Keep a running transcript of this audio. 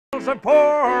of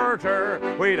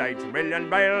porter, with 8 million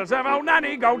bales of old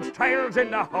nanny goat's tails in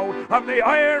the hold of the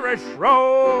Irish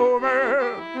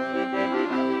Rover.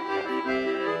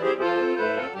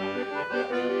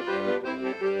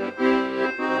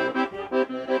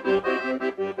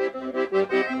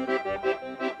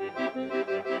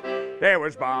 There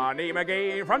was Barney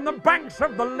Maggie from the banks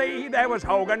of the Lee, there was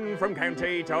Hogan from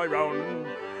County Tyrone.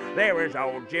 There was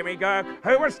old Jimmy Girk,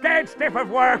 who was scared stiff of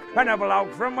work, and a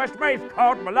bloke from Westmeath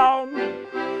called Malone.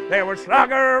 There was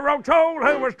Slugger O'Toole,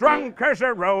 who was drunk as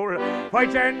a roll,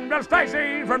 fighting Bill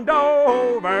Stacey from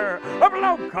Dover. A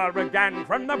bloke called McGann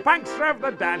from the banks of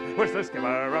the Dan was the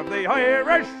skipper of the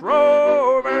Irish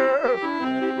Rover.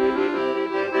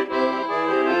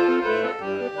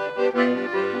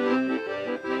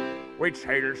 We'd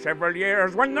sailed several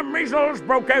years when the measles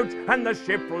broke out and the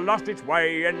ship lost its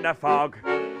way in the fog.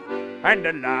 And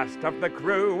the last of the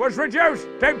crew was reduced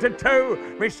down to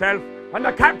 2, myself and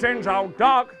the captain's old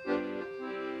dog.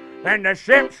 Then the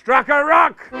ship struck a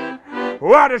rock.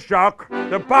 What a shock!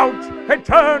 The boat, it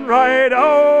turned right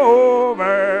over.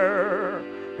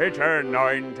 It turned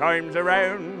 9 times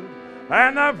around,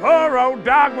 and the poor old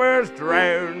dog was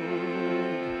drowned.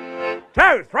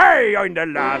 2, 3, I'm the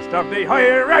last of the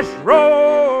Irish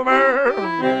Rover.